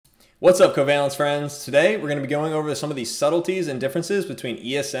What's up, Covalence friends? Today we're going to be going over some of the subtleties and differences between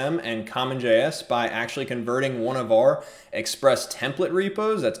ESM and CommonJS by actually converting one of our Express template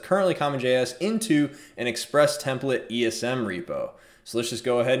repos that's currently CommonJS into an Express template ESM repo. So let's just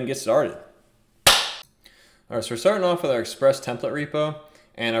go ahead and get started. All right, so we're starting off with our Express template repo,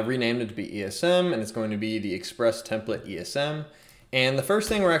 and I've renamed it to be ESM, and it's going to be the Express template ESM. And the first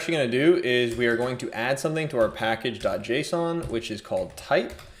thing we're actually going to do is we are going to add something to our package.json, which is called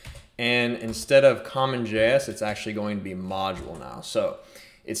type. And instead of CommonJS, it's actually going to be module now. So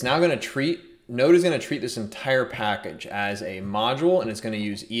it's now going to treat, Node is going to treat this entire package as a module, and it's going to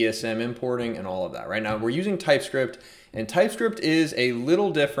use ESM importing and all of that. Right now we're using TypeScript, and TypeScript is a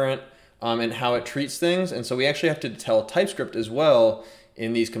little different in how it treats things. And so we actually have to tell TypeScript as well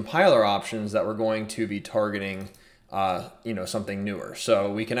in these compiler options that we're going to be targeting something newer. So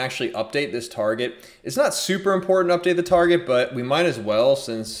we can actually update this target. It's not super important to update the target, but we might as well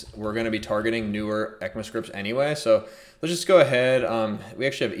since we're going to be targeting newer ECMAScripts anyway. So let's just go ahead. We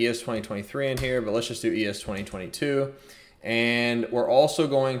actually have ES 2023 in here, but let's just do ES 2022. And we're also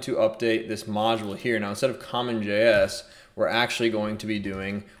going to update this module here. Now, instead of CommonJS, we're actually going to be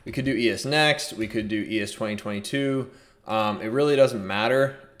doing, we could do ES next, we could do ES 2022. It really doesn't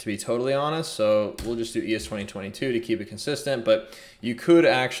matter, to be totally honest, so we'll just do ES 2022 to keep it consistent, but you could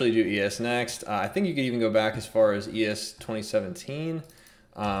actually do ES next. I think you could even go back as far as ES 2017.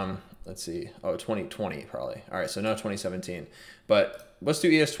 Let's see, 2020 probably. All right, so now 2017, but let's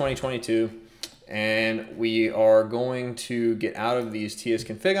do ES 2022, and we are going to get out of these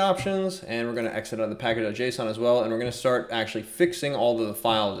tsconfig options, and we're going to exit out of the package.json as well, and we're going to start actually fixing all of the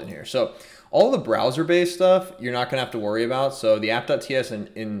files in here. So all the browser-based stuff, you're not going to have to worry about. So the app.ts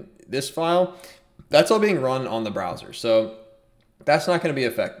in this file, that's all being run on the browser. So that's not going to be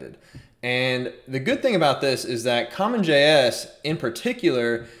affected. And the good thing about this is that CommonJS in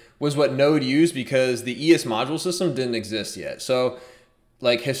particular was what Node used because the ES module system didn't exist yet. So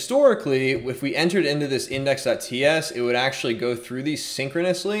like historically, if we entered into this index.ts, it would actually go through these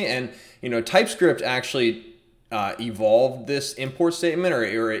synchronously. And TypeScript actually evolved this import statement,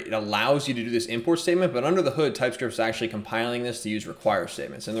 or it allows you to do this import statement, but under the hood, TypeScript is actually compiling this to use require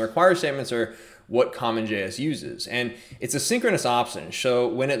statements. And the require statements are what CommonJS uses. And it's a synchronous option. So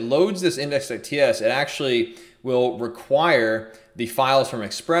when it loads this index.ts, it actually will require the files from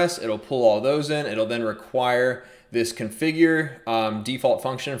Express. It'll pull all those in. It'll then require this configure default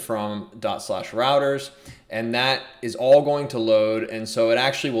function from /routers, and that is all going to load. And so it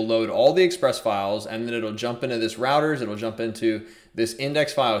actually will load all the Express files, and then it'll jump into this routers, it'll jump into this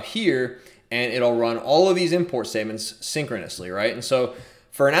index file here, and it'll run all of these import statements synchronously, right? And so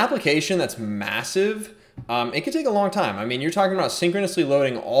for an application that's massive, it could take a long time. I mean, you're talking about synchronously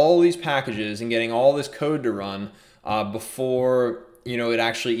loading all these packages and getting all this code to run before it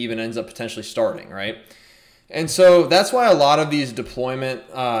actually even ends up potentially starting, right? And so that's why a lot of these deployment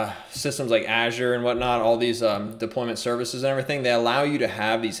systems like Azure and whatnot, all these deployment services and everything, they allow you to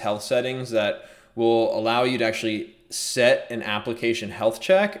have these health settings that will allow you to actually set an application health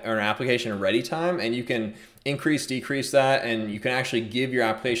check or an application ready time, and you can increase, decrease that, and you can actually give your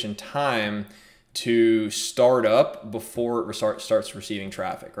application time to start up before it starts receiving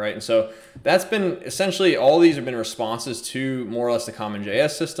traffic, right? And so that's been essentially, all these have been responses to more or less the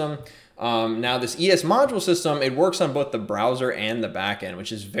CommonJS system. Now this ES module system, it works on both the browser and the backend,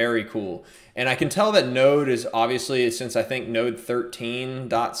 which is very cool. And I can tell that Node is obviously, since I think Node 13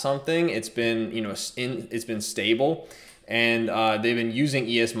 dot something, it's been, it's been stable, and they've been using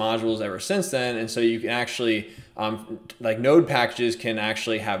ES modules ever since then. And so you can actually, like Node packages can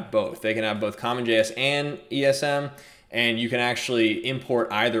actually have both. They can have both CommonJS and ESM. And you can actually import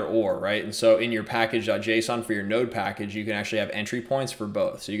either or, right? And so in your package.json for your Node package, you can actually have entry points for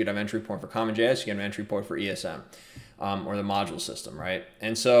both. So you could have entry point for CommonJS, you can have entry point for ESM or the module system, right?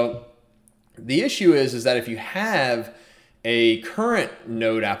 And so the issue is that if you have a current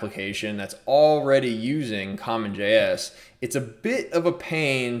Node application that's already using CommonJS, it's a bit of a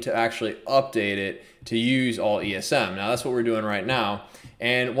pain to actually update it to use all ESM. Now that's what we're doing right now.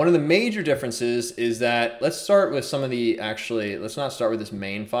 And one of the major differences is that, let's start with some of the, let's not start with this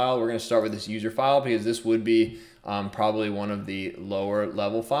main file. We're going to start with this user file because this would be probably one of the lower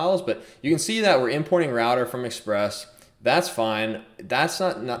level files. But you can see that we're importing router from Express. That's fine. That's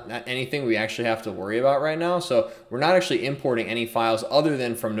not anything we actually have to worry about right now. So we're not actually importing any files other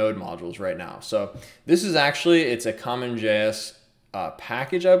than from Node modules right now. So this is actually, it's a CommonJS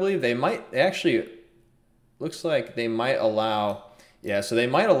package, I believe. Looks like they might allow, yeah, so they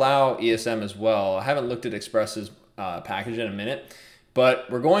might allow ESM as well. I haven't looked at Express's package in a minute, but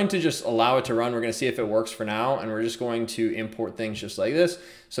we're going to just allow it to run. We're going to see if it works for now, and we're just going to import things just like this.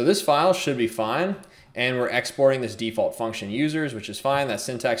 So this file should be fine, and we're exporting this default function users, which is fine. That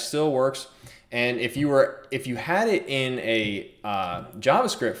syntax still works. And if you had it in a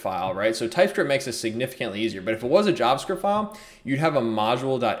JavaScript file, right? So TypeScript makes it significantly easier. But if it was a JavaScript file, you'd have a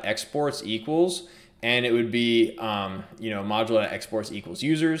module.exports equals, and it would be module.exports equals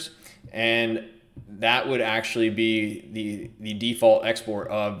users, and that would actually be the default export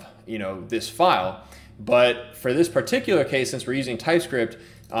of this file. But for this particular case, since we're using TypeScript,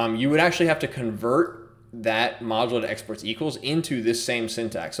 you would actually have to convert that module.exports equals into this same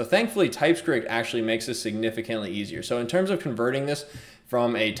syntax. So thankfully, TypeScript actually makes this significantly easier. So in terms of converting this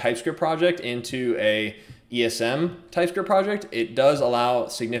from a TypeScript project into a ESM TypeScript project, it does allow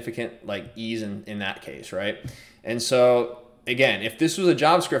significant ease in that case, right? And so again, if this was a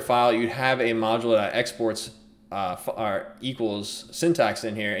JavaScript file, you'd have a module.exports equals syntax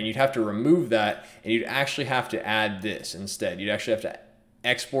in here, and you'd have to remove that, and you'd actually have to add this instead. You'd actually have to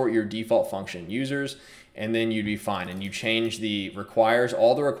export your default function users, and then you'd be fine. And you change the requires.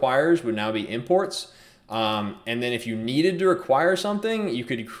 All the requires would now be imports. And then if you needed to require something, you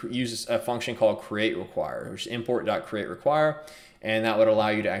could use a function called create require, which is import.createRequire, and that would allow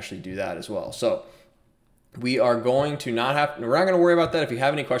you to actually do that as well. So we are going to we're not going to worry about that. If you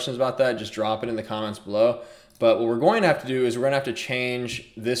have any questions about that, just drop it in the comments below. But what we're going to have to do is we're going to have to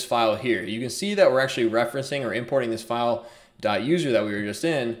change this file here. You can see that we're actually referencing or importing this file .user that we were just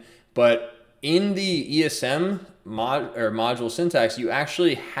in, but in the ESM module syntax, you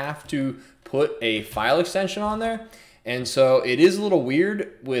actually have to put a file extension on there. And so it is a little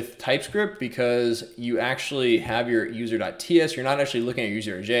weird with TypeScript because you actually have your user.ts. You're not actually looking at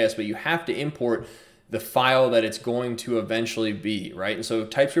user.js, but you have to import the file that it's going to eventually be, right? And so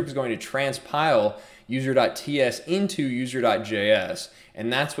TypeScript is going to transpile user.ts into user.js,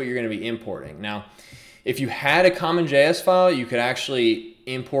 and that's what you're going to be importing. Now, if you had a CommonJS file, you could actually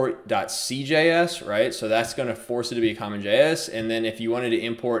import .cjs, right? So that's going to force it to be a CommonJS. And then if you wanted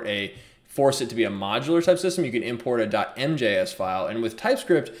to force it to be a modular type system, you can import a .mjs file. And with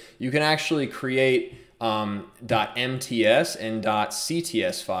TypeScript, you can actually create .mts and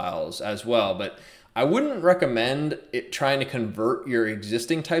 .cts files as well. But I wouldn't recommend trying to convert your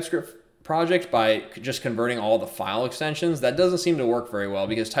existing TypeScript project by just converting all the file extensions. That doesn't seem to work very well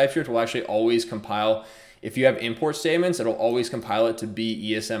because TypeScript will actually always compile. If you have import statements, it'll always compile it to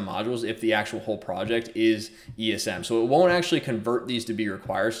be ESM modules if the actual whole project is ESM. So it won't actually convert these to be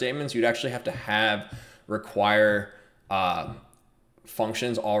require statements. You'd actually have to have require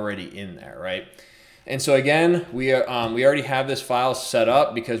functions already in there, right? And so again, we already have this file set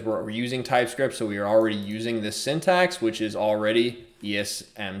up because we're using TypeScript, so we are already using this syntax, which is already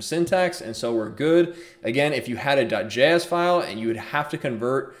ESM syntax, and so we're good. Again, if you had a .js file, and you would have to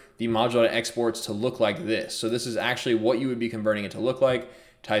convert the module.exports to look like this. So this is actually what you would be converting it to look like.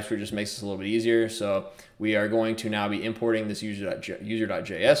 TypeScript just makes this a little bit easier. So we are going to now be importing this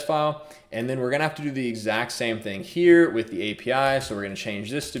user.js file, and then we're going to have to do the exact same thing here with the API. So we're going to change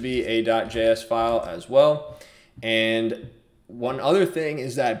this to be a .js file as well. And one other thing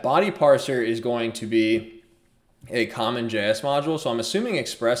is that body parser is going to be a CommonJS module. So I'm assuming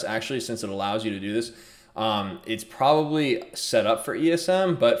Express actually, since it allows you to do this, it's probably set up for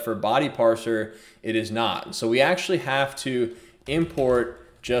ESM, but for body parser, it is not. So we actually have to import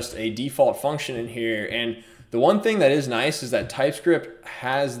just a default function in here. And the one thing that is nice is that TypeScript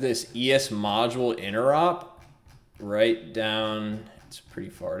has this ES module interop right down. It's pretty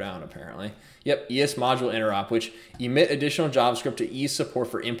far down apparently. Yep, ES module interop, which emit additional JavaScript to ease support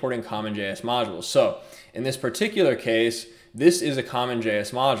for importing CommonJS modules. So in this particular case, this is a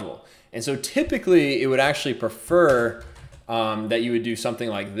CommonJS module. And so typically it would actually prefer that you would do something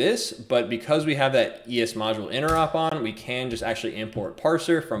like this, but because we have that ES module interop on, we can just actually import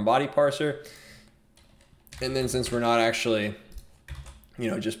parser from body parser. And then since we're not actually,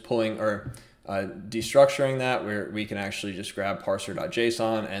 just pulling or destructuring that, we can actually just grab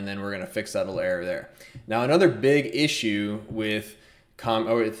parser.json, and then we're going to fix that little error there. Now, another big issue with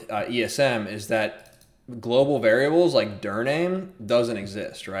ESM is that global variables like dir name doesn't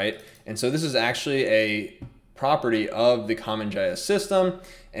exist, right? And so this is actually a property of the CommonJS system.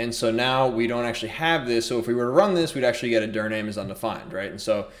 And so now we don't actually have this. So if we were to run this, we'd actually get a dir name is undefined, right? And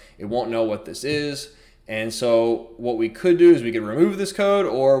so it won't know what this is. And so what we could do is we could remove this code,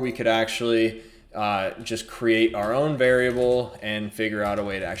 or we could actually just create our own variable and figure out a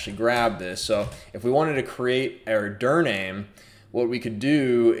way to actually grab this. So if we wanted to create our dir name, what we could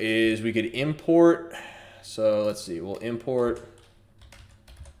do is we could import. So let's see, we'll import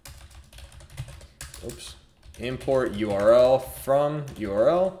import URL from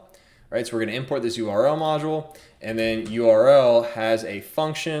URL, right? So we're going to import this URL module, and then URL has a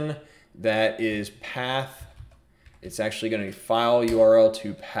function that is path. It's actually going to be file URL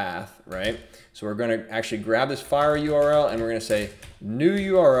to path, right? So we're going to actually grab this file URL and we're going to say new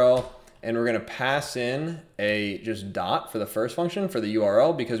URL, and we're going to pass in a just dot for the first function for the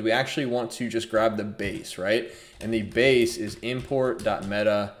URL because we actually want to just grab the base, right? And the base is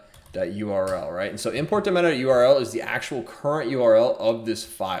import.meta.url, right? And so import.meta.url is the actual current URL of this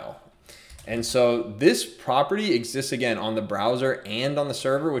file. And so this property exists again on the browser and on the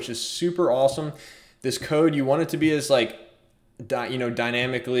server, which is super awesome. This code, you want it to be as like,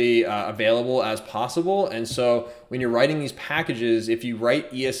 dynamically available as possible. And so when you're writing these packages, if you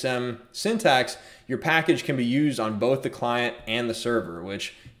write ESM syntax, your package can be used on both the client and the server,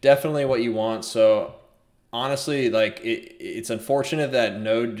 which definitely what you want. So honestly, like it's unfortunate that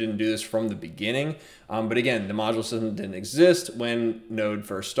Node didn't do this from the beginning. But again, the module system didn't exist when Node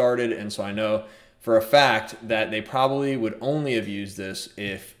first started. And so I know for a fact that they probably would only have used this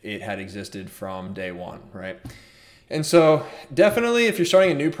if it had existed from day one, right? And so definitely if you're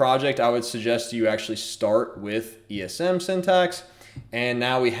starting a new project, I would suggest you actually start with ESM syntax. And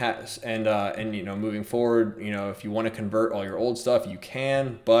now we have, and moving forward, if you want to convert all your old stuff, you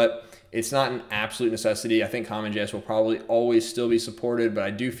can, but it's not an absolute necessity. I think CommonJS will probably always still be supported, but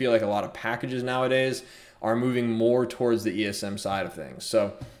I do feel like a lot of packages nowadays are moving more towards the ESM side of things.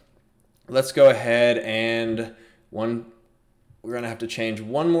 So let's go ahead and we're going to have to change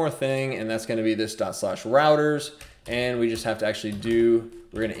one more thing, and that's going to be this /routers. And we just have to actually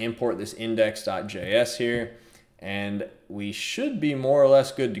we're going to import this index.js here, and we should be more or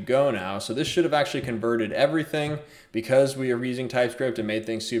less good to go now. So this should have actually converted everything because we are using TypeScript and made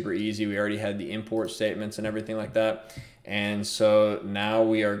things super easy. We already had the import statements and everything like that. And so now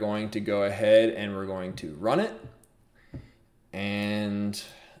we are going to go ahead and we're going to run it and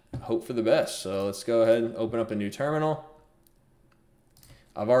hope for the best. So let's go ahead and open up a new terminal.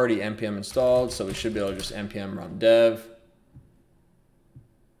 I've already npm installed, so we should be able to just npm run dev.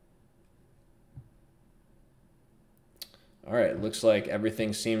 All right, looks like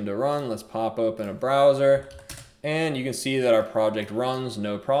everything seemed to run. Let's pop open a browser, and you can see that our project runs,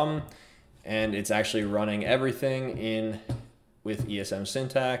 no problem. And it's actually running everything with ESM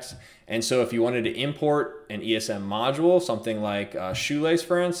syntax. And so if you wanted to import an ESM module, something like Shoelace,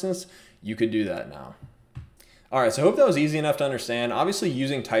 for instance, you could do that now. All right, so I hope that was easy enough to understand. Obviously,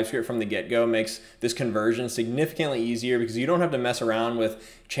 using TypeScript from the get-go makes this conversion significantly easier because you don't have to mess around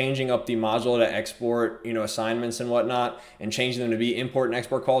with changing up the module to export, assignments and whatnot, and changing them to be import and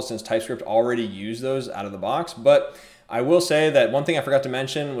export calls since TypeScript already used those out of the box. But I will say that one thing I forgot to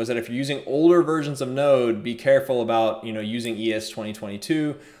mention was that if you're using older versions of Node, be careful about using ES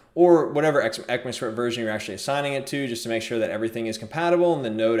 2022 or whatever ECMAScript version you're actually assigning it to, just to make sure that everything is compatible and the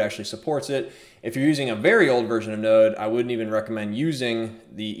Node actually supports it. If you're using a very old version of Node, I wouldn't even recommend using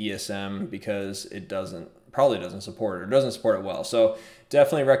the ESM because it probably doesn't support it or doesn't support it well. So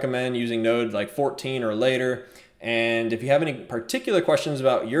definitely recommend using Node like 14 or later. And if you have any particular questions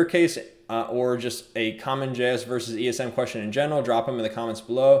about your case or just a CommonJS versus ESM question in general, drop them in the comments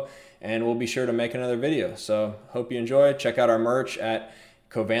below and we'll be sure to make another video. So hope you enjoy. Check out our merch at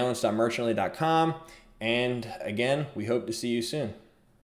covalence.merchantly.com. And again, we hope to see you soon.